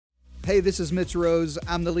Hey, this is Mitch Rose.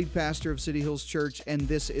 I'm the lead pastor of City Hills Church, and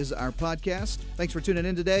this is our podcast. Thanks for tuning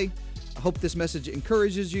in today. I hope this message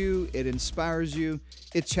encourages you, it inspires you,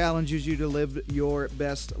 it challenges you to live your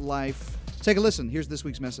best life. Take a listen. Here's this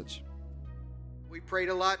week's message. We prayed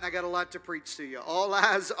a lot, and I got a lot to preach to you. All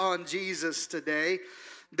eyes on Jesus today.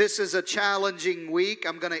 This is a challenging week.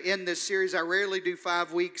 I'm going to end this series. I rarely do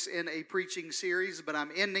 5 weeks in a preaching series, but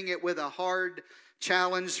I'm ending it with a hard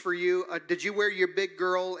challenge for you. Did you wear your big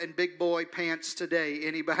girl and big boy pants today?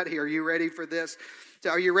 Anybody? Are you ready for this?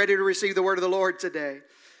 Are you ready to receive the word of the Lord today?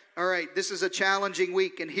 All right, this is a challenging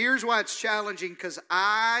week, and here's why it's challenging, because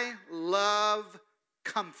I love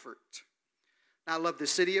comfort. I love the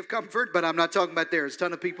city of comfort, but I'm not talking about there. There's a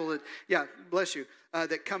ton of people that, bless you,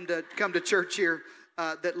 that come to church here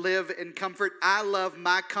that live in comfort. I love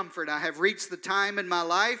my comfort. I have reached the time in my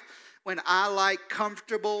life when I like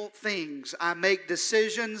comfortable things. I make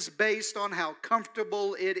decisions based on how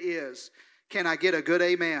comfortable it is. Can I get a good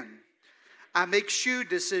amen? I make shoe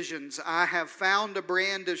decisions. I have found a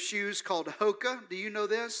brand of shoes called Hoka. Do you know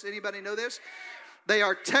this? Anybody know this? They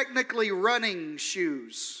are technically running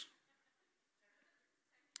shoes.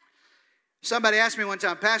 Somebody asked me one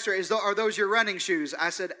time, Pastor, are those your running shoes? I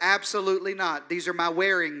said, absolutely not. These are my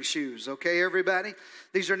wearing shoes, okay, everybody?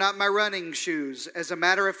 These are not my running shoes. As a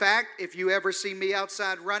matter of fact, if you ever see me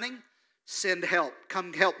outside running, send help.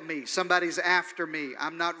 Come help me. Somebody's after me.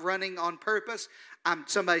 I'm not running on purpose.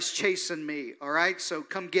 Somebody's chasing me, all right? So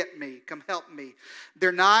come get me. Come help me.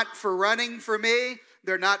 They're not for running for me.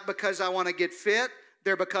 They're not because I want to get fit.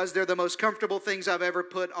 They're because they're the most comfortable things I've ever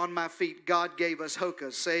put on my feet. God gave us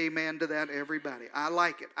Hokas. Say amen to that, everybody. I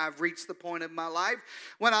like it. I've reached the point of my life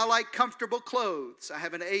when I like comfortable clothes. I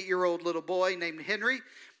have an 8-year-old little boy named Henry,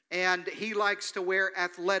 and he likes to wear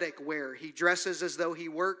athletic wear. He dresses as though he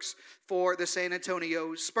works for the San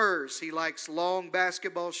Antonio Spurs. He likes long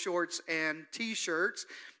basketball shorts and T-shirts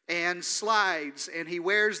and slides, and he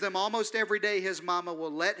wears them almost every day his mama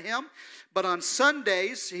will let him. But on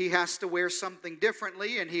Sundays, he has to wear something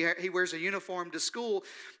differently, and he wears a uniform to school.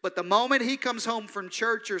 But the moment he comes home from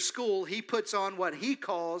church or school, he puts on what he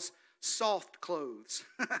calls soft clothes.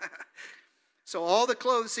 So all the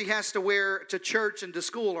clothes he has to wear to church and to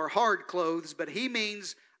school are hard clothes, but he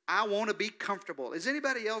means, I want to be comfortable. Is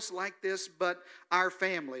anybody else like this but our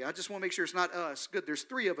family? I just want to make sure it's not us. Good, there's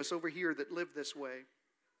 3 of us over here that live this way.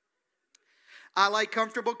 I like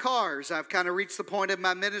comfortable cars. I've kind of reached the point of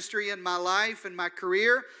my ministry and my life and my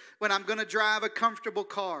career when I'm going to drive a comfortable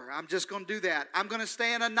car. I'm just going to do that. I'm going to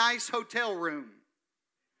stay in a nice hotel room.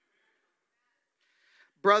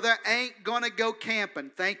 Brother, ain't going to go camping.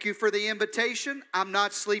 Thank you for the invitation. I'm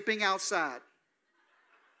not sleeping outside.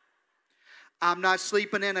 I'm not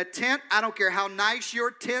sleeping in a tent. I don't care how nice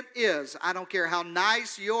your tent is. I don't care how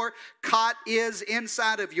nice your cot is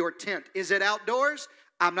inside of your tent. Is it outdoors?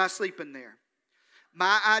 I'm not sleeping there.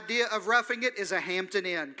 My idea of roughing it is a Hampton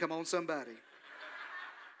Inn. Come on, somebody.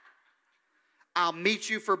 I'll meet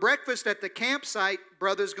you for breakfast at the campsite.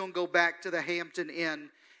 Brother's going to go back to the Hampton Inn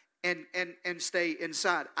and stay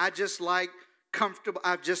inside. I just like comfortable.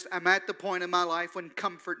 I'm at the point in my life when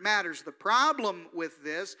comfort matters. The problem with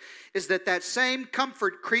this is that same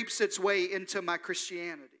comfort creeps its way into my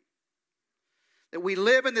Christianity. That we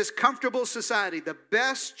live in this comfortable society. The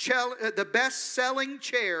best-selling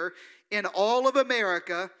chair in all of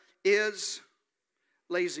America is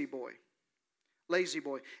Lazy Boy. Lazy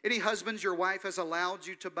Boy. Any husbands, your wife has allowed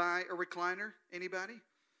you to buy a recliner? Anybody?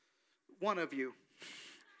 One of you.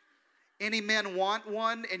 Any men want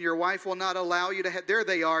one and your wife will not allow you to have? There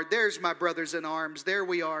they are. There's my brothers in arms. There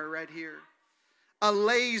we are right here. A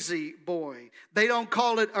lazy boy. They don't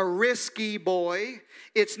call it a risky boy.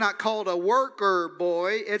 It's not called a worker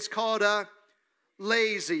boy. It's called a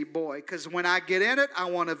lazy boy, because when I get in it, I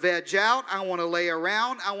want to veg out, I want to lay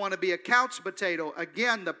around, I want to be a couch potato.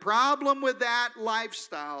 Again, the problem with that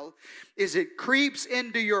lifestyle is it creeps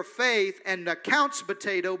into your faith, and the couch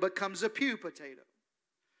potato becomes a pew potato.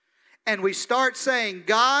 And we start saying,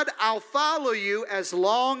 God, I'll follow you as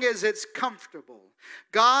long as it's comfortable.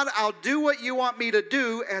 God, I'll do what you want me to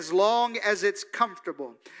do as long as it's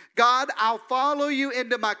comfortable. God, I'll follow you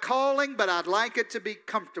into my calling, but I'd like it to be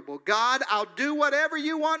comfortable. God, I'll do whatever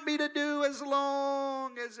you want me to do as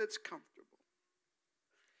long as it's comfortable.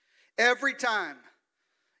 Every time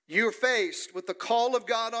you're faced with the call of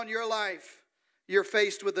God on your life, you're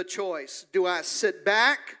faced with a choice. Do I sit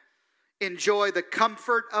back, enjoy the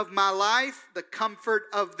comfort of my life, the comfort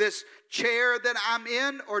of this chair that I'm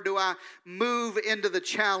in, or do I move into the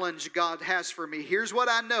challenge God has for me? Here's what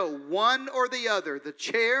I know, one or the other, the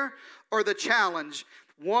chair or the challenge,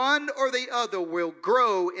 One or the other will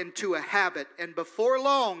grow into a habit, and before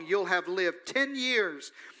long, you'll have lived 10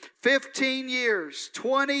 years, 15 years,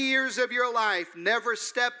 20 years of your life never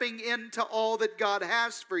stepping into all that God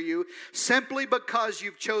has for you, simply because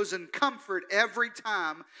you've chosen comfort every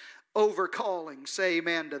time over calling. Say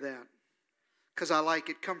amen to that. Because I like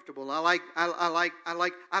it comfortable. I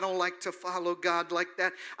don't like to follow God like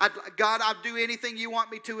that. God, I'll do anything you want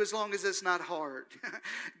me to as long as it's not hard.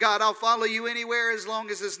 God, I'll follow you anywhere as long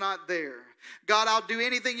as it's not there. God, I'll do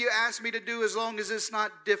anything you ask me to do as long as it's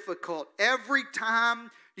not difficult. Every time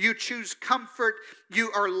you choose comfort, you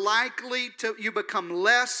become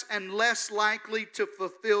less and less likely to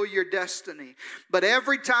fulfill your destiny. But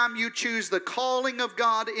every time you choose the calling of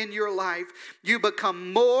God in your life, you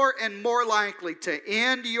become more and more likely to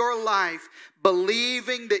end your life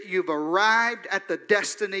believing that you've arrived at the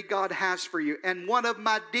destiny God has for you. And one of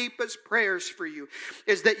my deepest prayers for you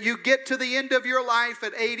is that you get to the end of your life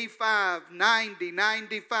at 85, 90,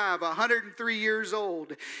 95, 103 years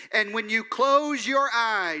old. And when you close your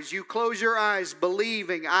eyes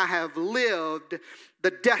believing, I have lived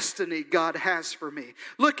the destiny God has for me.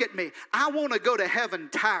 Look at me. I want to go to heaven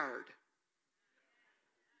tired.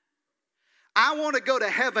 I want to go to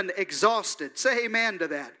heaven exhausted. Say amen to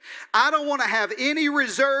that. I don't want to have any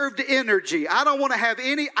reserved energy. I don't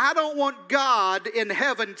want God in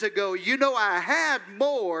heaven to go, you know, I had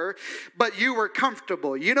more, but you were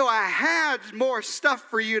comfortable. You know, I had more stuff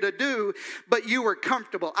for you to do, but you were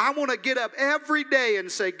comfortable. I want to get up every day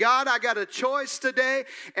and say, God, I got a choice today,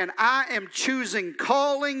 and I am choosing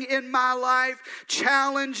calling in my life,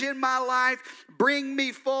 challenge in my life, bring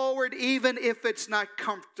me forward, even if it's not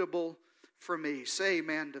comfortable for me. Say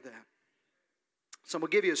amen to that. So I'm going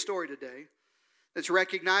to give you a story today that's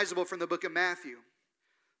recognizable from the book of Matthew.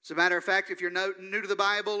 As a matter of fact, if you're new to the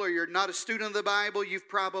Bible or you're not a student of the Bible, you've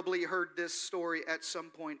probably heard this story at some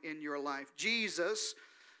point in your life. Jesus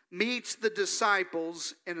meets the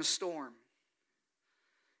disciples in a storm,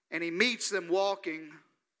 and he meets them walking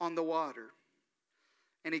on the water.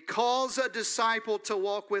 And he calls a disciple to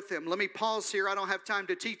walk with him. Let me pause here. I don't have time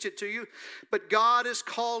to teach it to you. But God is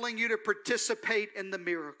calling you to participate in the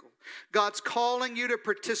miracle. God's calling you to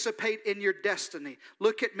participate in your destiny.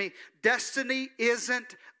 Look at me. Destiny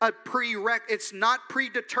isn't a it's not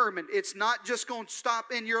predetermined. It's not just going to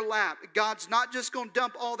stop in your lap. God's not just going to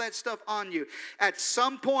dump all that stuff on you. At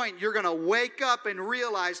some point, you're going to wake up and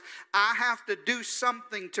realize, I have to do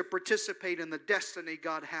something to participate in the destiny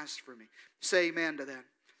God has for me. Say amen to that.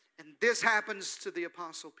 And this happens to the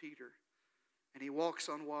Apostle Peter. And he walks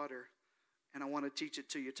on water. And I want to teach it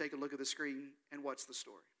to you. Take a look at the screen and watch the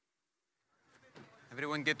story.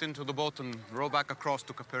 Everyone get into the boat and row back across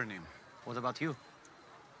to Capernaum. What about you?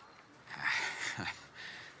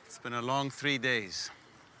 It's been a long 3 days.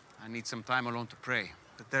 I need some time alone to pray.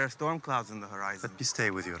 But there are storm clouds in the horizon. Let me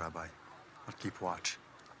stay with you, Rabbi. I'll keep watch.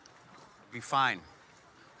 Be fine.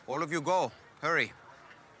 All of you go. Hurry.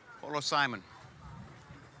 Follow Simon.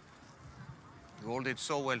 You all did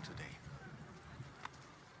so well today.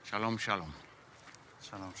 Shalom, shalom.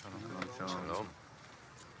 Shalom, shalom. Shalom.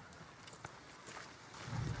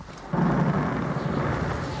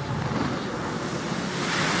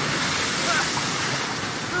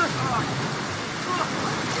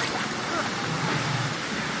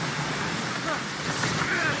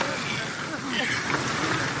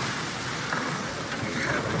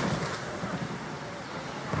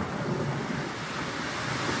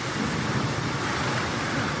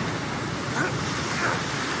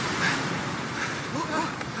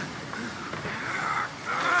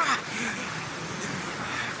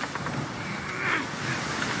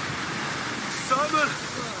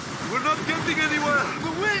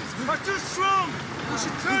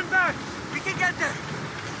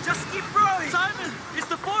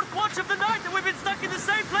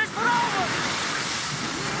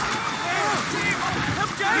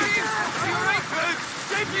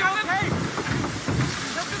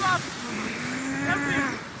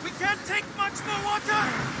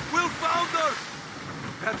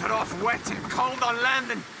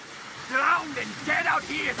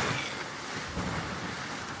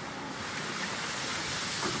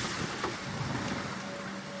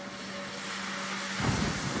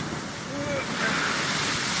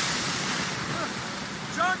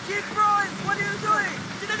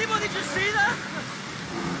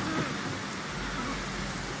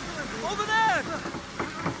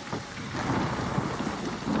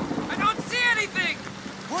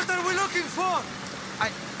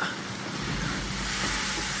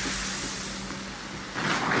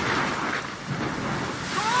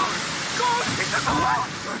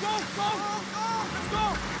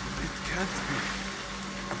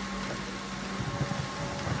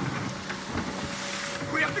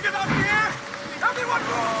 to get out of here! Everyone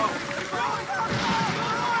move!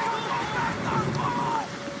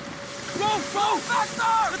 Go!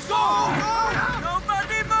 Faster! Let's go!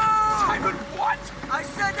 Nobody move! Simon, what? I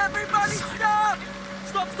said everybody stop!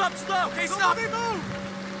 Stop! Okay, stop! Nobody move!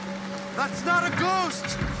 That's not a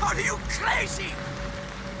ghost! Are you crazy?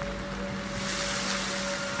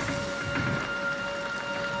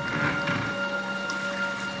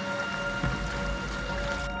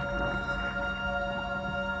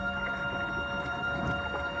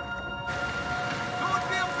 Don't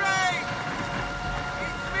be afraid!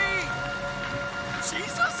 It's me!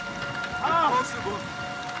 Jesus? Impossible!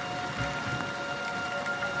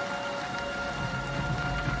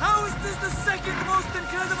 How is this the second most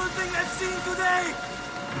incredible thing I've seen today?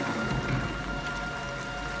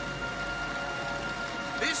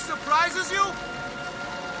 This surprises you?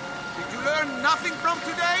 Did you learn nothing from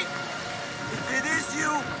today? If it is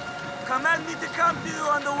you, command me to come to you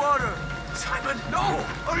on the water. Simon, no!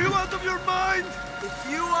 Are you out of your mind? If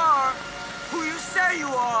you are who you say you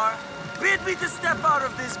are, bid me to step out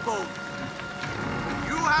of this boat.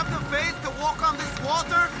 You have the faith to walk on this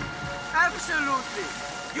water? Absolutely.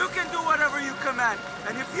 You can do whatever you command.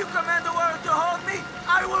 And if you command the water to hold me,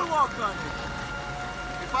 I will walk on it.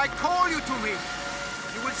 If I call you to me,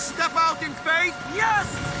 you will step out in faith? Yes!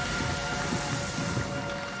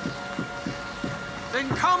 Then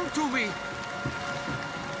come to me.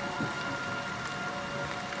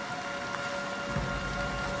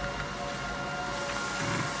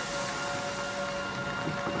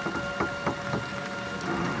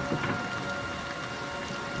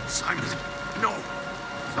 Simon, no.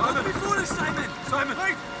 Don't be foolish, Simon! Simon!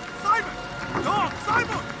 Wait! Simon! No!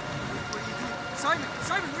 Simon! What are you doing? Simon!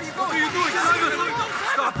 Simon, where are you going? What are you doing, Simon?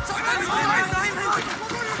 Stop! Simon! What are you doing?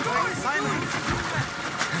 Simon!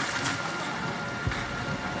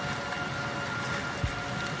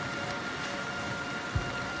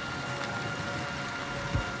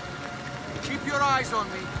 Keep your eyes on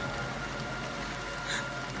me.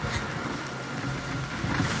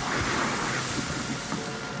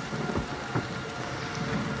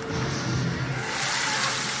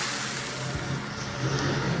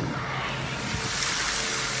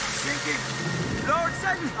 Sinking! Lord,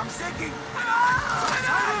 send me! I'm sinking!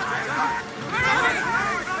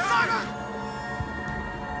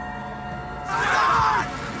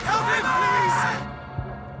 Help me, please!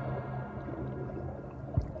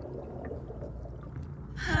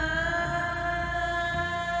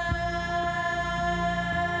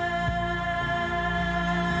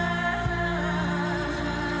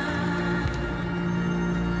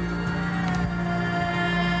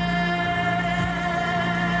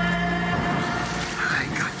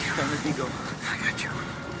 I got you.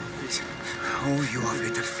 Please. Oh, you have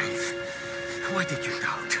little faith. Why did you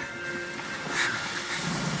doubt?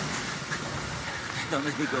 Don't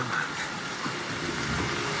let me go.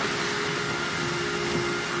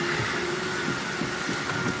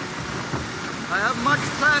 I have much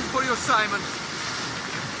planned for you, Simon,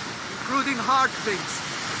 including hard things.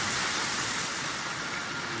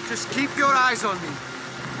 Just keep your eyes on me.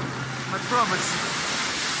 I promise.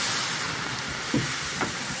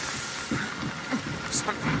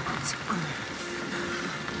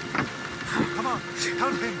 Come on,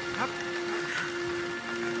 help him. Help.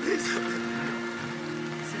 Please.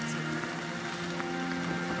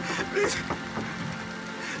 Please.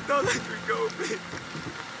 Don't let me go, please.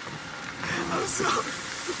 I'm sorry.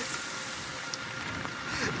 Please.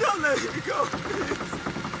 Don't let me go, please.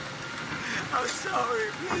 I'm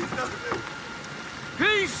sorry. Please don't let me.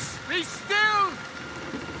 Peace! Be still!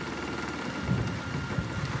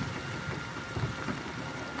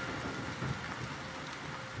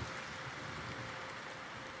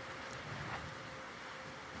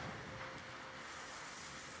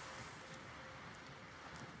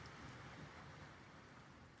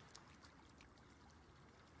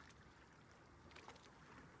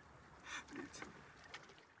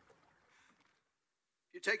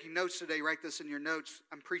 If you're taking notes today, write this in your notes.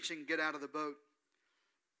 I'm preaching, get out of the boat.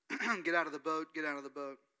 Get out of the boat, get out of the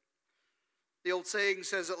boat. The old saying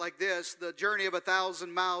says it like this: the journey of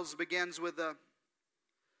 1,000 miles begins with the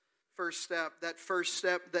first step, that first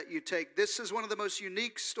step that you take. This is one of the most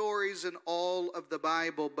unique stories in all of the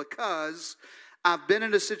Bible because I've been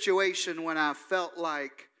in a situation when I felt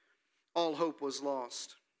like all hope was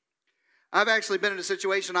lost. I've actually been in a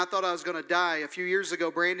situation I thought I was going to die. A few years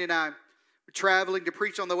ago, Brandy and I were traveling to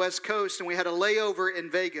preach on the West Coast, and we had a layover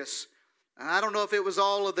in Vegas. And I don't know if it was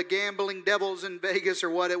all of the gambling devils in Vegas or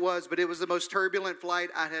what it was, but it was the most turbulent flight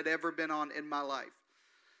I had ever been on in my life.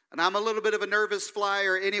 And I'm a little bit of a nervous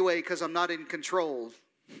flyer anyway because I'm not in control.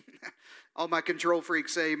 All my control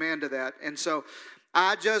freaks say amen to that. And so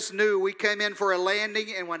I just knew we came in for a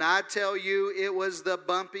landing, and when I tell you it was the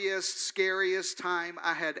bumpiest, scariest time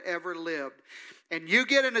I had ever lived. And you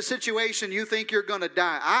get in a situation you think you're going to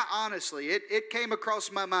die. I honestly, it came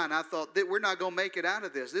across my mind. I thought that we're not going to make it out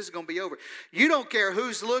of this. This is going to be over. You don't care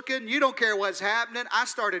who's looking. You don't care what's happening. I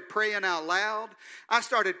started praying out loud. I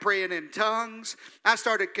started praying in tongues. I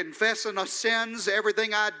started confessing our sins,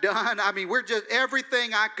 everything I'd done. I mean,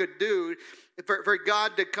 everything I could do for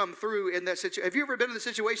God to come through in that situation. Have you ever been in a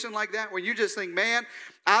situation like that where you just think, man,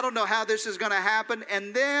 I don't know how this is going to happen,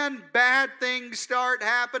 and then bad things start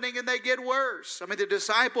happening and they get worse? I mean, the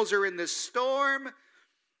disciples are in this storm.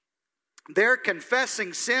 They're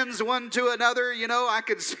confessing sins one to another. You know, I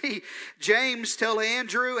could see James tell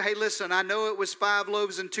Andrew, hey, listen, I know it was 5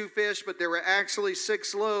 loaves and 2 fish, but there were actually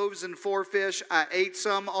 6 loaves and 4 fish. I ate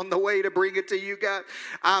some on the way to bring it to you guys.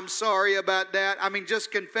 I'm sorry about that. I mean,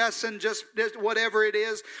 just confessing, just whatever it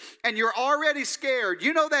is. And you're already scared.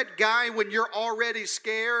 You know that guy when you're already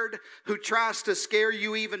scared who tries to scare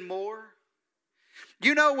you even more?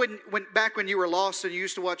 You know when back when you were lost and you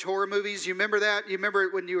used to watch horror movies, you remember that? You remember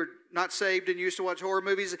when you were not saved and you used to watch horror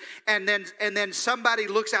movies, and then somebody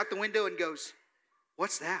looks out the window and goes,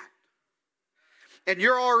 "What's that?" And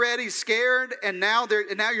you're already scared, and now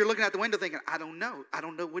you're looking out the window thinking, I don't know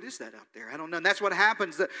what is that out there? I don't know. And that's what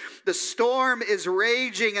happens. The storm is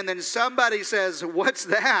raging, and then somebody says, "What's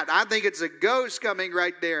that?" I think it's a ghost coming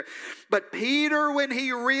right there. But Peter, when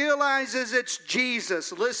he realizes it's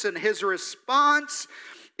Jesus, listen, his response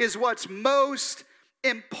is what's most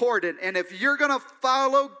important. And if you're going to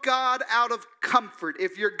follow God out of comfort,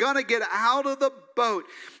 if you're going to get out of the boat,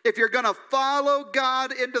 if you're going to follow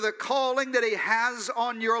God into the calling that he has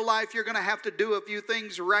on your life, you're going to have to do a few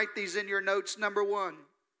things. Write these in your notes. Number 1,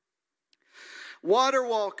 water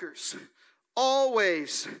walkers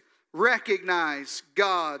always recognize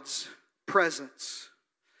God's presence.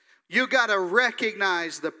 You got to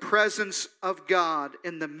recognize the presence of God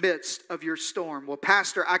in the midst of your storm. Well,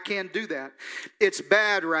 Pastor, I can't do that. It's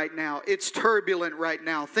bad right now. It's turbulent right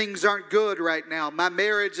now. Things aren't good right now. My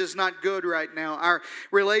marriage is not good right now. Our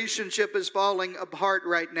relationship is falling apart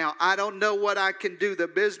right now. I don't know what I can do. The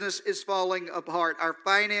business is falling apart. Our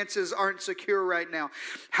finances aren't secure right now.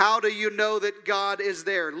 How do you know that God is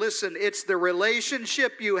there? Listen, it's the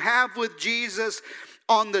relationship you have with Jesus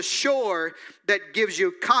on the shore that gives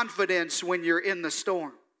you confidence when you're in the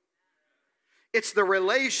storm. It's the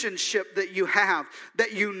relationship that you have,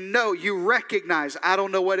 that you know, you recognize. I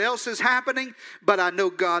don't know what else is happening, but I know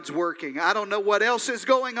God's working. I don't know what else is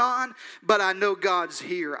going on, but I know God's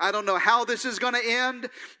here. I don't know how this is going to end,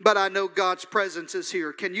 but I know God's presence is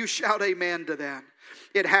here. Can you shout amen to that?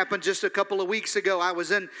 It happened just a couple of weeks ago. I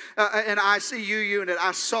was in an ICU unit.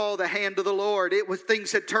 I saw the hand of the Lord.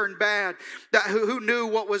 Things had turned bad. Who knew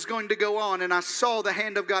what was going to go on? And I saw the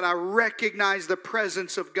hand of God. I recognized the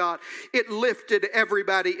presence of God. It lifted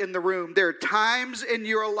everybody in the room. There are times in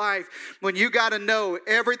your life when you got to know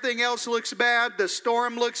everything else looks bad. The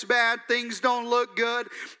storm looks bad. Things don't look good.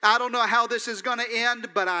 I don't know how this is going to end,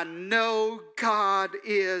 but I know God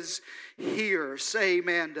is here. Say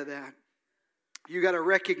amen to that. You got to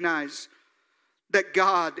recognize that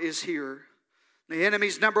God is here. The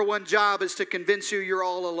enemy's number one job is to convince you you're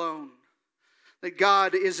all alone. That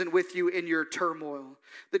God isn't with you in your turmoil.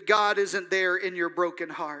 That God isn't there in your broken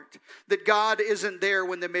heart. That God isn't there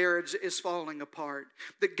when the marriage is falling apart.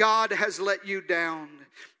 That God has let you down.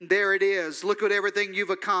 There it is. Look at everything you've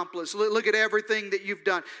accomplished. Look at everything that you've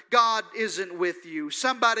done. God isn't with you.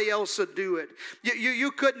 Somebody else will do it.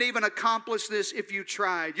 You couldn't even accomplish this if you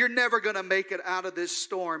tried. You're never going to make it out of this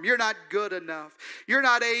storm. You're not good enough. You're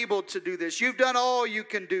not able to do this. You've done all you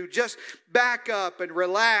can do. Just back up and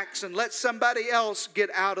relax and let somebody else get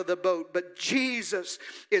out of the boat. But Jesus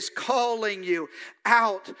is calling you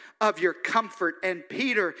out of your comfort. And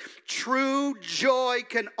Peter, true joy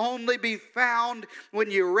can only be found when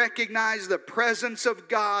you recognize the presence of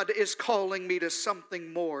God is calling me to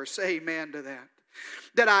something more. Say amen to that.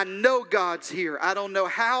 That I know God's here. I don't know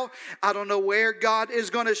how. I don't know where God is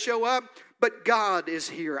going to show up, but God is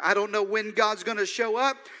here. I don't know when God's going to show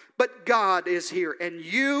up, but God is here. And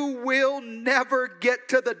you will never get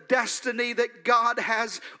to the destiny that God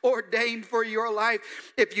has ordained for your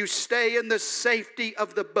life if you stay in the safety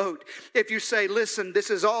of the boat. If you say, listen,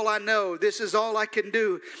 this is all I know. This is all I can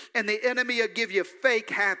do. And the enemy will give you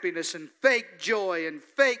fake happiness and fake joy and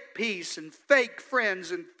fake peace and fake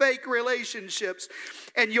friends and fake relationships.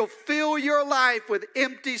 And you'll fill your life with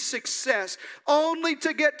empty success only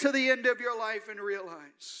to get to the end of your life and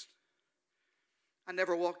realize, I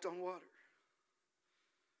never walked on water.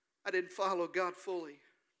 I didn't follow God fully.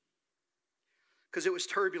 because it was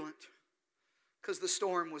turbulent, because the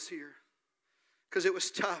storm was here, because it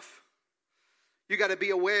was tough. You got to be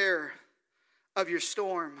aware of your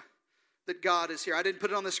storm, that God is here. I didn't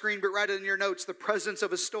put it on the screen, but write it in your notes. The presence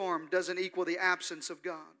of a storm doesn't equal the absence of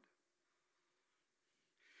God.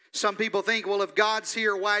 Some people think, well, if God's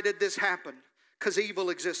here, why did this happen? Because evil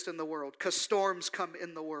exists in the world, because storms come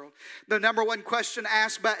in the world. The number one question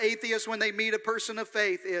asked by atheists when they meet a person of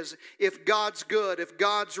faith is, if God's good, if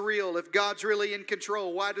God's real, if God's really in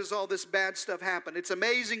control, why does all this bad stuff happen? It's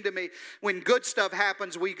amazing to me, when good stuff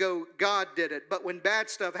happens, we go, God did it. But when bad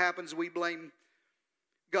stuff happens, we blame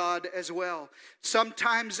God as well.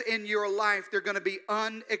 Sometimes in your life, there are going to be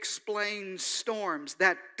unexplained storms.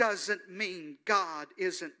 That doesn't mean God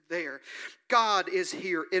isn't there. God is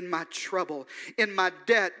here in my trouble. In my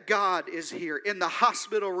debt, God is here. In the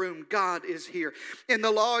hospital room, God is here. In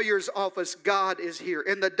the lawyer's office, God is here.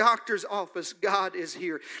 In the doctor's office, God is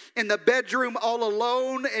here. In the bedroom all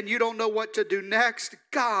alone and you don't know what to do next,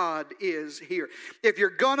 God is here. If you're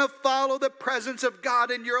going to follow the presence of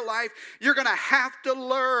God in your life, you're going to have to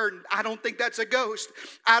learn. I don't think that's a ghost.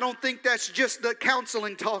 I don't think that's just the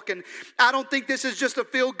counseling talking. I don't think this is just a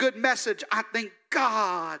feel-good message. I think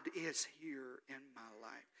God is here in my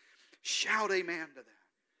life. Shout amen to that.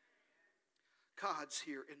 God's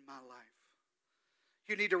here in my life.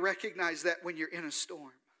 You need to recognize that when you're in a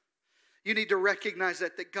storm. You need to recognize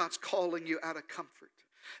that God's calling you out of comfort.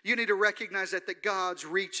 You need to recognize that God's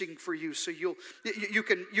reaching for you so you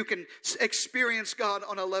can experience God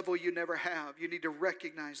on a level you never have. You need to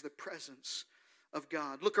recognize the presence of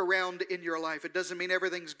God. Look around in your life. It doesn't mean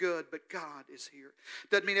everything's good, but God is here.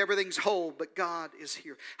 Doesn't mean everything's whole, but God is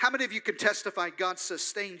here. How many of you can testify God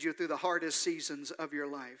sustained you through the hardest seasons of your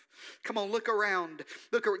life? Come on, look around.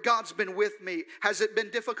 Look, God's been with me. Has it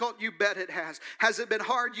been difficult? You bet it has. Has it been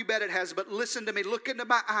hard? You bet it has. But listen to me. Look into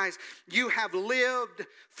my eyes. You have lived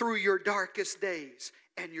through your darkest days,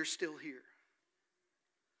 and you're still here.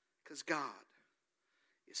 Because God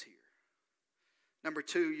is here. Number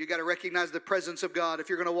two, you got to recognize the presence of God if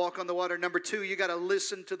you're going to walk on the water. Number two, you got to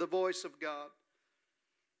listen to the voice of God.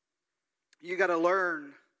 You got to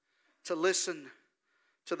learn to listen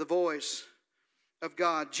to the voice of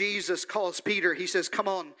God. Jesus calls Peter. He says, come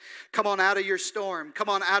on out of your storm. Come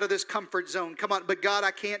on out of this comfort zone. Come on. But God,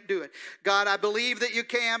 I can't do it. God, I believe that you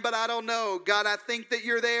can, but I don't know. God, I think that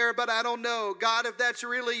you're there, but I don't know. God, if that's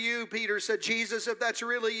really you, Peter said, Jesus, if that's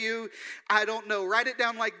really you, I don't know. Write it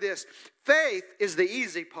down like this. Faith is the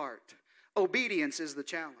easy part. Obedience is the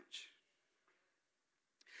challenge.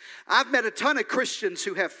 I've met a ton of Christians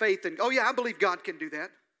who have faith in, oh yeah, I believe God can do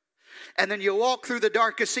that. And then you walk through the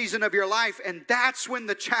darkest season of your life, and that's when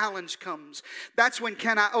the challenge comes. That's when,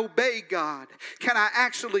 can I obey God? Can I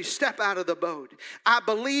actually step out of the boat? I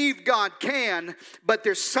believe God can, but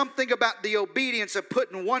there's something about the obedience of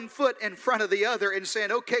putting one foot in front of the other and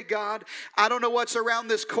saying, okay, God, I don't know what's around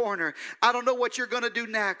this corner. I don't know what you're going to do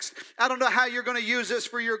next. I don't know how you're going to use this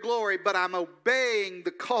for your glory, but I'm obeying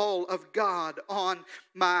the call of God on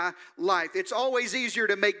my life. It's always easier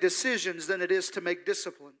to make decisions than it is to make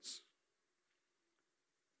disciplines.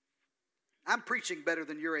 I'm preaching better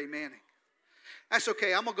than you're amening. That's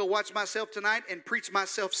okay. I'm going to go watch myself tonight and preach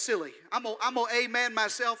myself silly. I'm going to amen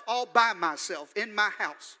myself all by myself in my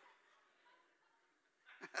house.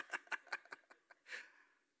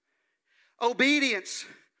 Obedience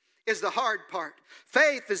is the hard part.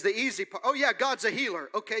 Faith is the easy part. Oh yeah, God's a healer.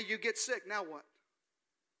 Okay, you get sick. Now what?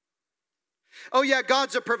 Oh yeah,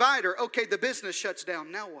 God's a provider. Okay, the business shuts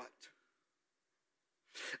down. Now what?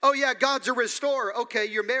 Oh yeah, God's a restorer. Okay,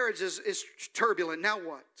 your marriage is turbulent. Now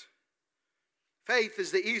what? Faith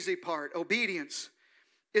is the easy part. Obedience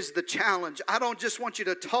is the challenge. I don't just want you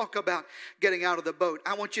to talk about getting out of the boat.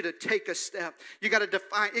 I want you to take a step. You got to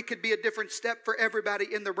define. It could be a different step for everybody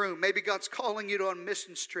in the room. Maybe God's calling you to a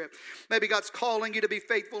missions trip. Maybe God's calling you to be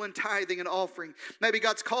faithful in tithing and offering. Maybe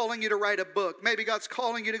God's calling you to write a book. Maybe God's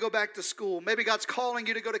calling you to go back to school. Maybe God's calling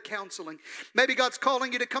you to go to counseling. Maybe God's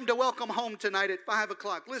calling you to come to Welcome Home tonight at 5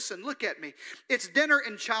 o'clock. Listen, look at me. It's dinner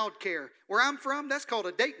and childcare. Where I'm from, that's called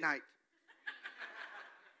a date night.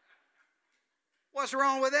 What's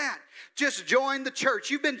wrong with that? Just join the church.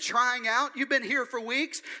 You've been trying out. You've been here for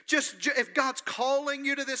weeks. If God's calling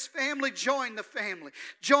you to this family, join the family.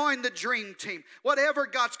 Join the dream team. Whatever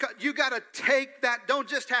God's called, you got to take that. Don't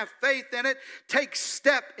just have faith in it. Take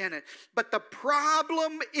step in it. But the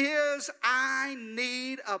problem is I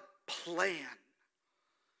need a plan.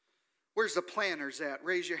 Where's the planners at?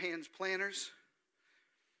 Raise your hands, planners.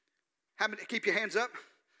 How many? Keep your hands up.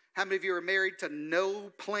 How many of you are married to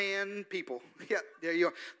no plan people? Yeah, there you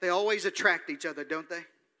are. They always attract each other, don't they?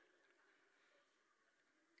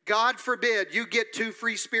 God forbid you get two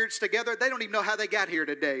free spirits together. They don't even know how they got here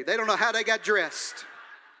today. They don't know how they got dressed.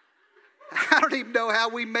 I don't even know how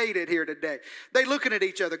we made it here today. They looking at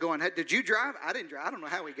each other going, hey, did you drive? I didn't drive. I don't know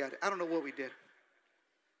how we got it. I don't know what we did.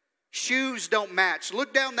 Shoes don't match.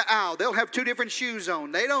 Look down the aisle. They'll have two different shoes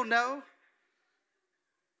on. They don't know.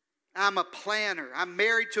 I'm a planner. I'm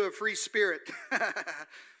married to a free spirit.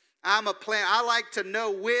 I'm a planner. I like to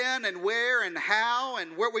know when and where and how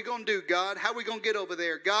and what we're going to do, God. How we going to get over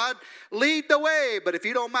there? God, lead the way. But if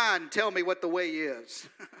you don't mind, tell me what the way is.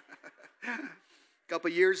 A couple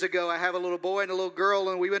years ago, I have a little boy and a little girl,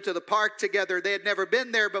 and we went to the park together. They had never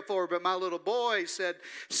been there before, but my little boy said,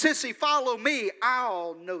 Sissy, follow me.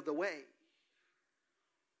 I'll know the way.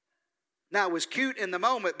 Now, it was cute in the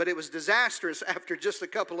moment, but it was disastrous after just a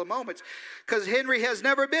couple of moments because Henry has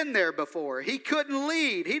never been there before. He couldn't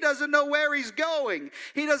lead. He doesn't know where he's going.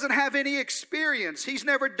 He doesn't have any experience. He's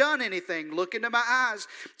never done anything. Look into my eyes.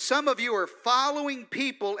 Some of you are following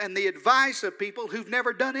people and the advice of people who've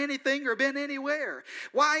never done anything or been anywhere.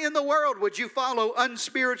 Why in the world would you follow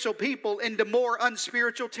unspiritual people into more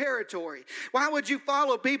unspiritual territory? Why would you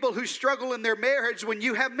follow people who struggle in their marriage when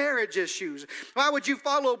you have marriage issues? Why would you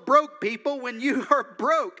follow broke people when you are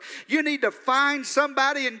broke? You need to find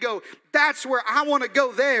somebody and go, that's where I want to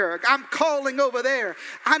go there. I'm calling over there.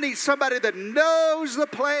 I need somebody that knows the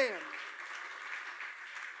plan.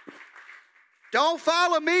 Don't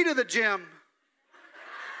follow me to the gym.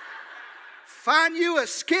 Find you a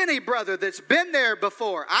skinny brother that's been there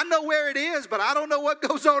before. I know where it is, but I don't know what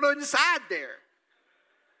goes on inside there.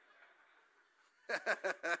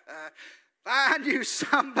 Find you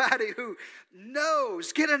somebody who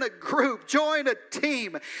knows. Get in a group. Join a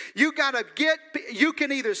team. You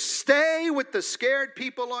can either stay with the scared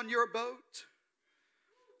people on your boat,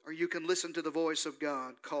 or you can listen to the voice of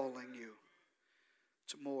God calling you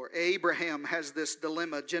to more. Abraham has this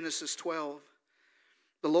dilemma. Genesis 12.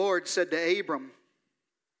 The Lord said to Abram,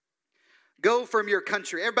 go from your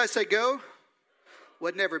country. Everybody say go.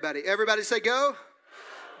 Wasn't everybody? Everybody say go.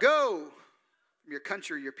 Go. Your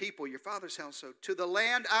country, your people, your father's household, to the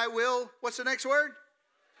land I will, what's the next word?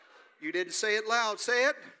 You didn't say it loud. Say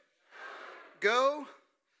it. Go,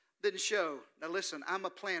 then show. Now listen, I'm a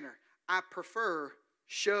planner. I prefer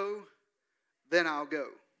show, then I'll go.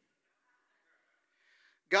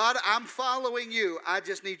 God, I'm following you. I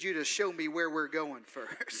just need you to show me where we're going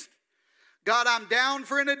first. God, I'm down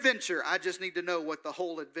for an adventure. I just need to know what the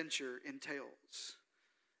whole adventure entails.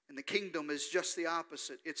 And the kingdom is just the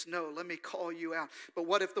opposite. It's no, let me call you out. But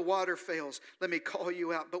what if the water fails? Let me call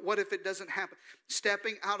you out. But what if it doesn't happen?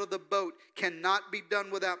 Stepping out of the boat cannot be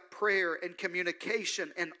done without prayer and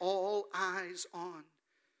communication and all eyes on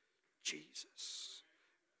Jesus.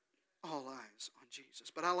 All eyes on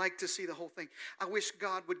Jesus. But I like to see the whole thing. I wish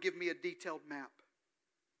God would give me a detailed map.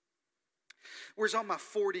 Where's all my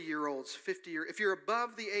 40-year-olds, 50-year? If you're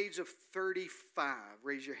above the age of 35,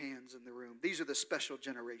 raise your hands in the room. These are the special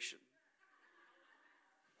generation.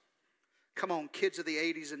 Come on, kids of the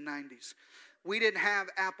 80s and 90s. We didn't have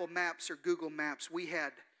Apple Maps or Google Maps. We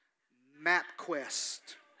had MapQuest.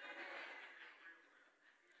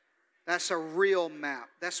 That's a real map.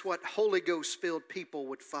 That's what Holy Ghost-filled people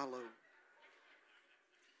would follow.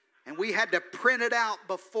 And we had to print it out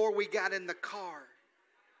before we got in the car.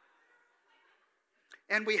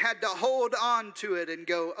 And we had to hold on to it and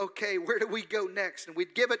go, okay, where do we go next? And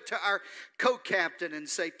we'd give it to our co-captain and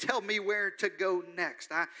say, tell me where to go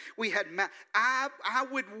next. I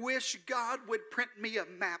would wish God would print me a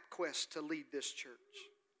MapQuest to lead this church.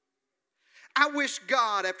 I wish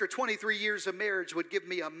God, after 23 years of marriage, would give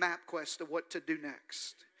me a MapQuest of what to do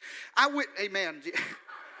next. Amen.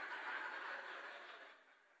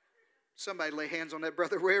 Somebody lay hands on that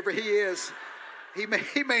brother wherever he is. He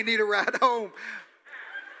may need a ride home.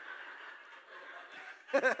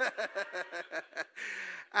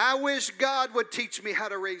 I wish God would teach me how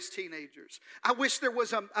to raise teenagers. I wish there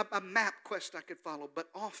was a MapQuest I could follow, but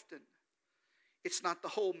often it's not the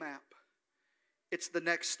whole map. It's the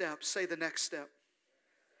next step. Say the next step.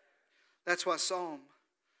 That's why Psalm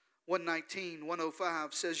 119,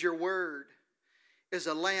 105 says, your word is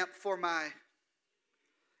a lamp for my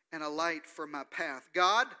and a light for my path.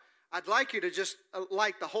 God, I'd like you to just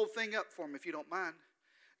light the whole thing up for me if you don't mind.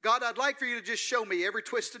 God, I'd like for you to just show me every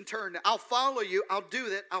twist and turn. I'll follow you. I'll do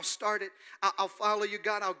that. I'll start it. I'll follow you,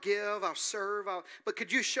 God. I'll give. I'll serve. But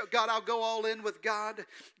could you show, God, I'll go all in with God.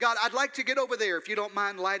 God, I'd like to get over there. If you don't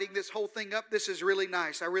mind lighting this whole thing up, this is really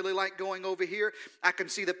nice. I really like going over here. I can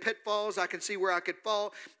see the pitfalls. I can see where I could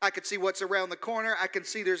fall. I can see what's around the corner. I can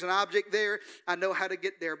see there's an object there. I know how to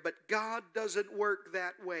get there. But God doesn't work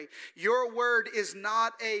that way. Your word is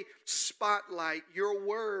not a spotlight. Your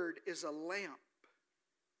word is a lamp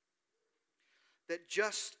that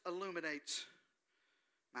just illuminates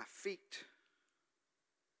my feet.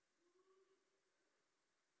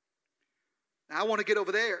 Now, I want to get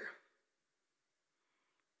over there,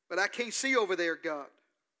 but I can't see over there, God.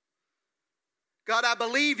 God, I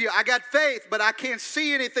believe you. I got faith, but I can't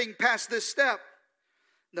see anything past this step.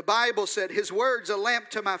 The Bible said his word's a lamp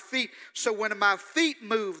to my feet, so when my feet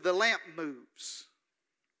move, the lamp moves.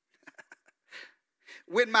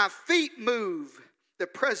 When my feet move, the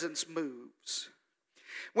presence moves.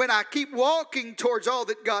 When I keep walking towards all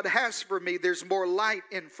that God has for me, there's more light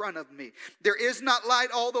in front of me. There is not light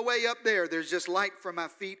all the way up there. There's just light for my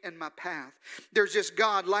feet and my path. There's just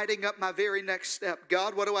God lighting up my very next step.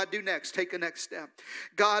 God, what do I do next? Take a next step.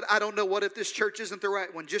 God, I don't know what if this church isn't the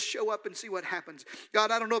right one. Just show up and see what happens. God,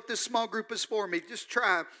 I don't know if this small group is for me. Just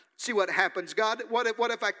try. See what happens. God, what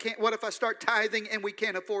if I can't? What if I start tithing and we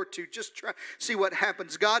can't afford to? Just try. See what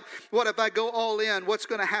happens. God, what if I go all in? What's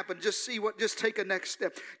going to happen? Just take a next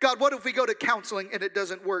step. God, what if we go to counseling and it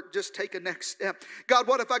doesn't work? Just take a next step. God,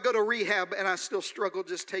 what if I go to rehab and I still struggle?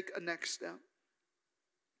 Just take a next step.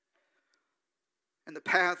 And the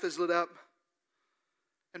path is lit up.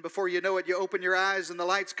 And before you know it, you open your eyes and the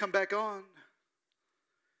lights come back on.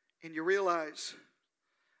 And you realize,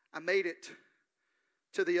 I made it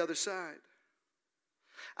to the other side.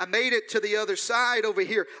 I made it to the other side over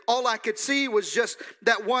here. All I could see was just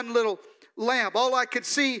that one little lamp. All I could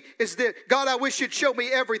see is that, God, I wish you'd show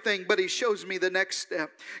me everything, but he shows me the next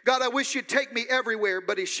step. God, I wish you'd take me everywhere,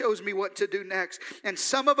 but he shows me what to do next. And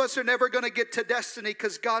some of us are never going to get to destiny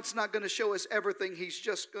because God's not going to show us everything. He's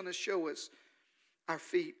just going to show us our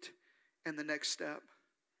feet and the next step.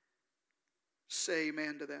 Say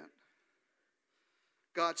amen to that.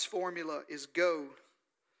 God's formula is go,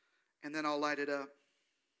 and then I'll light it up.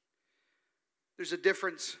 There's a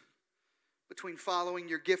difference between following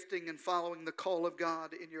your gifting and following the call of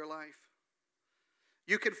God in your life.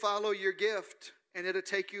 You can follow your gift and it'll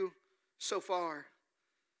take you so far.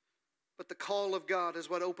 But the call of God is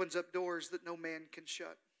what opens up doors that no man can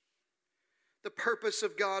shut. The purpose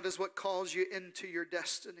of God is what calls you into your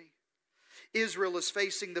destiny. Israel is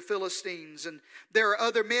facing the Philistines, and there are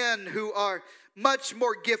other men who are much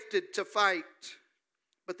more gifted to fight.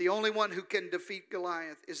 But the only one who can defeat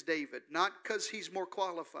Goliath is David. Not because he's more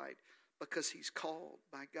qualified, because he's called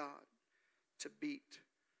by God to beat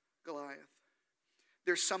Goliath.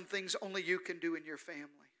 There's some things only you can do in your family.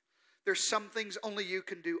 There's some things only you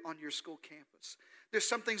can do on your school campus. There's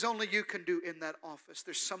some things only you can do in that office.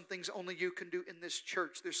 There's some things only you can do in this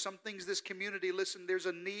church. There's some things this community, listen, there's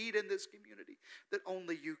a need in this community that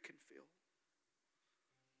only you can fill.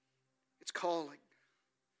 It's calling.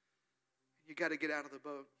 You got to get out of the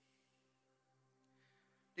boat.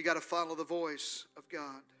 You got to follow the voice of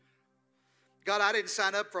God. God, I didn't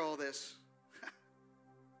sign up for all this.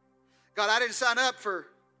 God, I didn't sign up for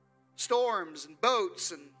storms and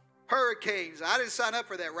boats and hurricanes. I didn't sign up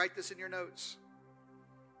for that. Write this in your notes.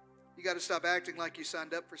 You got to stop acting like you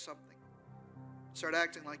signed up for something. Start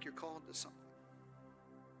acting like you're called to something.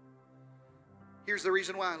 Here's the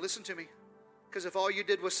reason why. Listen to me. Because if all you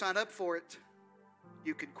did was sign up for it,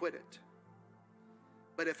 you can quit it.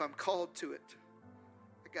 But if I'm called to it,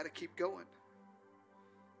 I got to keep going.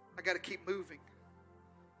 I got to keep moving.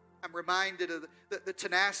 I'm reminded of the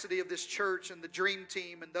tenacity of this church and the dream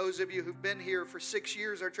team, and those of you who've been here for 6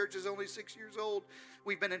 years. Our church is only 6 years old.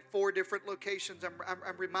 We've been in 4 different locations.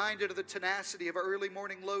 I'm reminded of the tenacity of early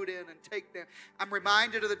morning load in and takedown. I'm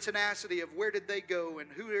reminded of the tenacity of where did they go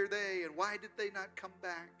and who are they and why did they not come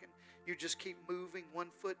back. And you just keep moving one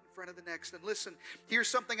foot in front of the next. And listen, here's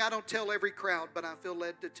something I don't tell every crowd, but I feel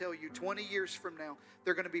led to tell you. 20 years from now,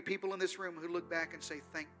 there are going to be people in this room who look back and say,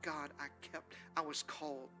 thank God I was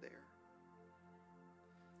called there.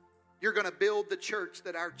 You're going to build the church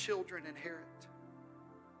that our children inherit.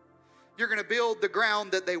 You're going to build the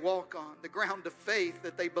ground that they walk on, the ground of faith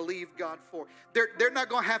that they believe God for. They're not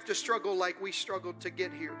going to have to struggle like we struggled to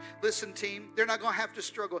get here. Listen, team, they're not going to have to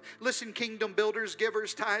struggle. Listen, kingdom builders,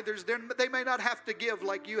 givers, tithers, they may not have to give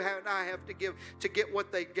like you and I have to give to get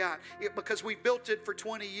what they got. Because we built it for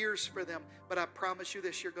 20 years for them. But I promise you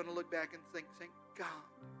this, you're going to look back and think, thank God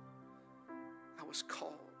I was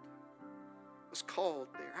called was called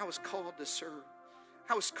there. I was called to serve.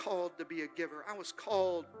 I was called to be a giver. I was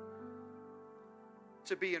called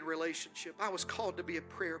to be in relationship. I was called to be a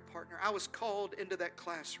prayer partner. I was called into that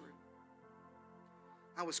classroom.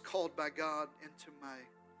 I was called by God into my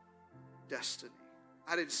destiny.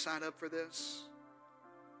 I didn't sign up for this.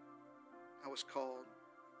 I was called.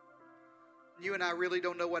 You and I really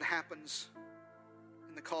don't know what happens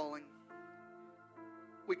in the calling.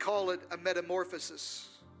 We call it a metamorphosis.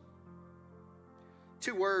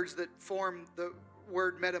 Two words that form the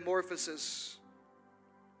word metamorphosis.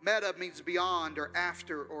 Meta means beyond or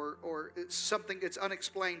after, or it's something that's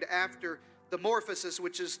unexplained after the morphosis,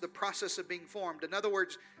 which is the process of being formed. In other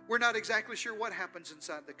words, we're not exactly sure what happens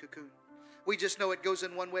inside the cocoon. We just know it goes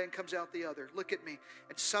in one way and comes out the other. Look at me.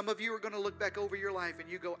 And some of you are going to look back over your life and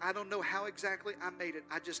you go, I don't know how exactly I made it.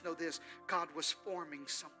 I just know this. God was forming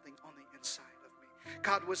something on the inside.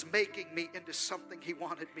 God was making me into something He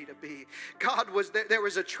wanted me to be. There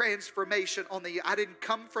was a transformation I didn't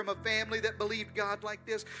come from a family that believed God like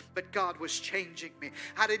this, but God was changing me.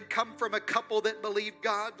 I didn't come from a couple that believed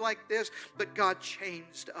God like this, but God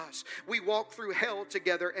changed us. We walked through hell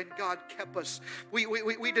together and God kept us.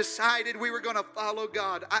 We decided we were going to follow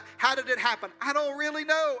God. How did it happen? I don't really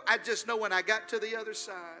know. I just know when I got to the other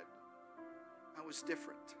side, I was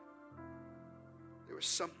different. There was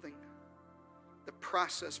something. The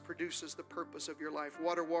process produces the purpose of your life.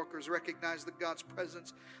 Water walkers recognize that God's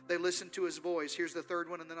presence. They listen to His voice. Here's the third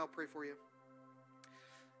one, and then I'll pray for you.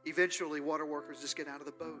 Eventually, water walkers just get out of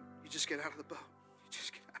the boat. You just get out of the boat. You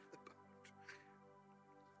just get out of the boat.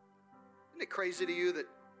 Isn't it crazy to you that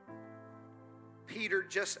Peter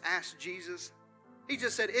just asked Jesus? He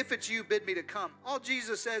just said, if it's you, bid me to come. All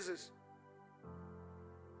Jesus says is,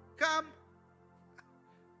 come.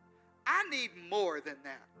 I need more than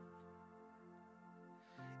that.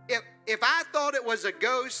 If I thought it was a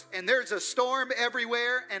ghost and there's a storm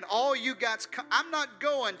everywhere and all you got's come, I'm not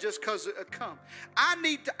going just because it come. I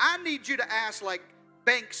need you to ask like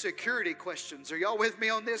bank security questions. Are y'all with me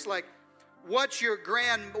on this? Like, what's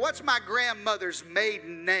my grandmother's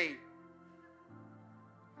maiden name?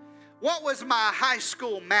 What was my high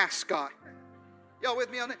school mascot? Y'all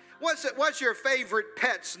with me on that? What's your favorite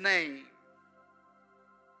pet's name?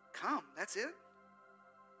 Come, that's it?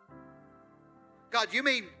 God, you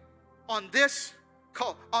mean on this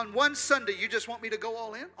call, on one Sunday, you just want me to go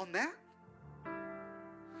all in on that?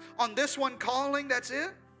 On this one calling, that's it?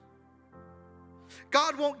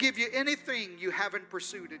 God won't give you anything you haven't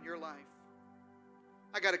pursued in your life.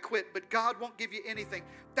 I got to quit, but God won't give you anything.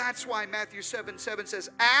 That's why Matthew 7:7 says,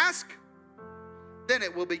 ask, then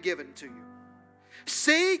it will be given to you.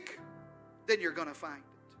 Seek, then you're going to find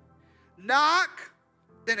it. Knock,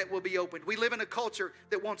 then it will be opened. We live in a culture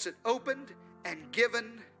that wants it opened and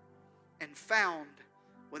given and found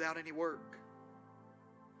without any work.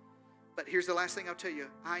 But here's the last thing I'll tell you.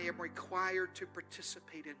 I am required to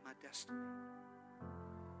participate in my destiny.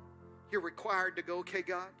 You're required to go, okay,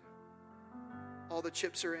 God, all the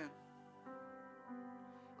chips are in.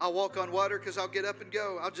 I'll walk on water because I'll get up and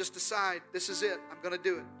go. I'll just decide, this is it. I'm going to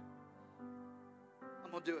do it.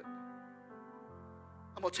 I'm going to do it.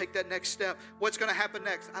 I'm going to take that next step. What's going to happen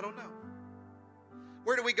next? I don't know.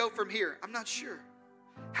 Where do we go from here? I'm not sure.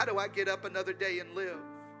 How do I get up another day and live?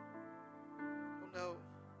 I don't know.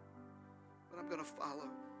 But I'm going to follow.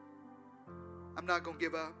 I'm not going to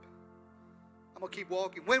give up. I'm going to keep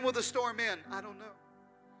walking. When will the storm end? I don't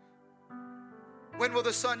know. When will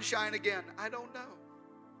the sun shine again? I don't know.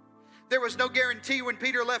 There was no guarantee when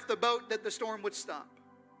Peter left the boat that the storm would stop.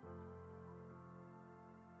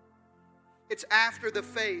 It's after the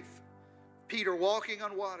faith, Peter walking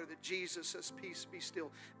on water, that Jesus says, peace, be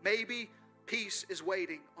still. Maybe peace is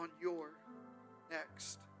waiting on your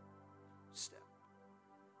next step.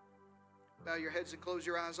 Bow your heads and close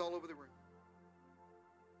your eyes all over the room.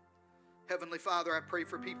 Heavenly Father, I pray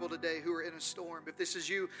for people today who are in a storm. If this is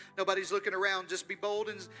you, nobody's looking around, just be bold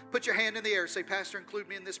and put your hand in the air. Say, Pastor, include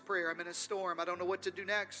me in this prayer. I'm in a storm. I don't know what to do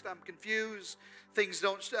next. I'm confused. Things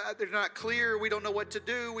they're not clear. We don't know what to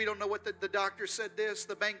do. We don't know what the doctor said this,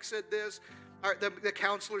 the bank said this, the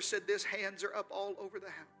counselor said this. Hands are up all over the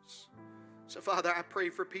house. So, Father, I pray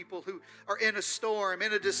for people who are in a storm,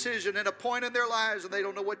 in a decision, in a point in their lives, and they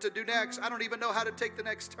don't know what to do next. I don't even know how to take the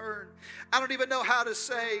next turn. I don't even know how to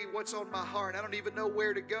say what's on my heart. I don't even know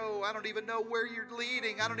where to go. I don't even know where you're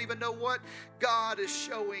leading. I don't even know what God is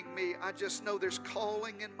showing me. I just know there's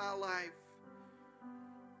calling in my life.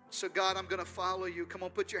 So, God, I'm going to follow you. Come on,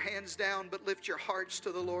 put your hands down, but lift your hearts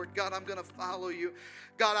to the Lord. God, I'm going to follow you.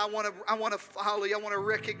 God, I want to follow you. I want to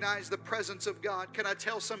recognize the presence of God. Can I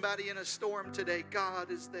tell somebody in a storm today,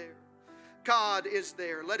 God is there. God is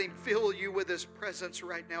there. Let Him fill you with His presence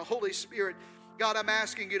right now. Holy Spirit, God, I'm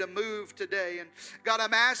asking you to move today. And God,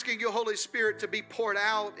 I'm asking you, Holy Spirit, to be poured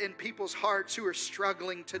out in people's hearts who are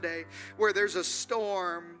struggling today, where there's a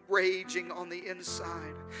storm raging on the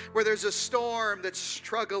inside, where there's a storm that's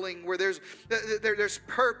struggling, where there's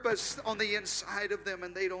purpose on the inside of them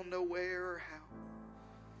and they don't know where or how.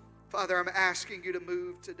 Father, I'm asking you to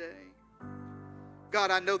move today. God,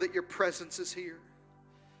 I know that your presence is here.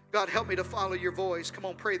 God, help me to follow your voice. Come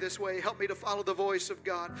on, pray this way. Help me to follow the voice of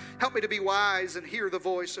God. Help me to be wise and hear the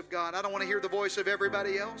voice of God. I don't want to hear the voice of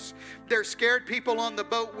everybody else. There's scared people on the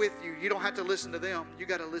boat with you. You don't have to listen to them. You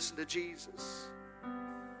got to listen to Jesus.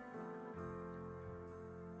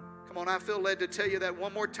 Come on, I feel led to tell you that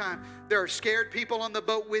one more time. There are scared people on the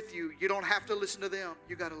boat with you. You don't have to listen to them.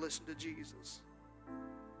 You got to listen to Jesus.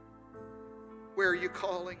 Where are you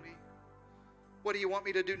calling me? What do you want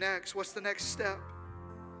me to do next? What's the next step?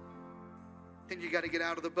 Then you got to get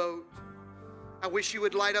out of the boat. I wish you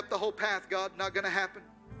would light up the whole path, God. Not going to happen.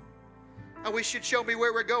 I wish you'd show me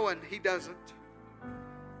where we're going. He doesn't.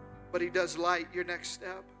 But He does light your next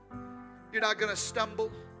step. You're not going to stumble.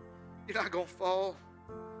 You're not going to fall.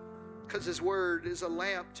 Because His word is a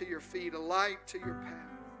lamp to your feet, a light to your path.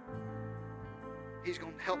 He's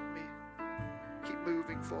going to help me keep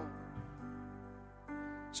moving forward.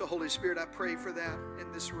 So Holy Spirit, I pray for that in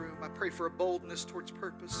this room. I pray for a boldness towards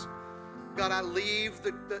purpose. God, I leave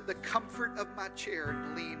the comfort of my chair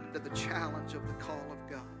and lean into the challenge of the call of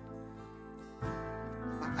God.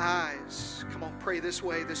 My eyes, come on, pray this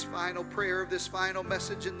way, this final prayer of this final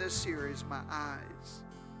message in this series, my eyes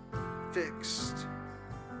fixed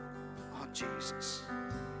on Jesus.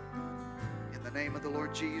 In the name of the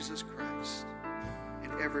Lord Jesus Christ.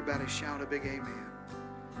 And everybody shout a big amen.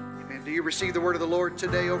 Amen. Do you receive the word of the Lord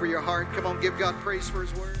today over your heart? Come on, give God praise for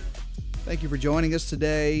His word. Thank you for joining us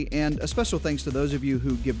today, and a special thanks to those of you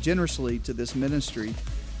who give generously to this ministry.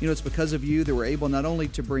 You know, it's because of you that we're able not only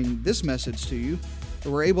to bring this message to you,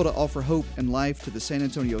 but we're able to offer hope and life to the San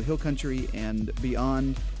Antonio Hill Country and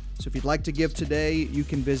beyond. So if you'd like to give today, you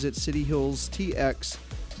can visit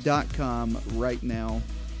cityhillstx.com right now.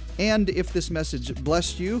 And if this message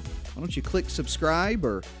blessed you, why don't you click subscribe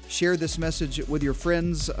or share this message with your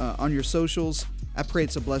friends on your socials. I pray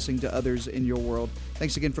it's a blessing to others in your world.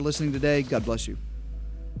 Thanks again for listening today. God bless you.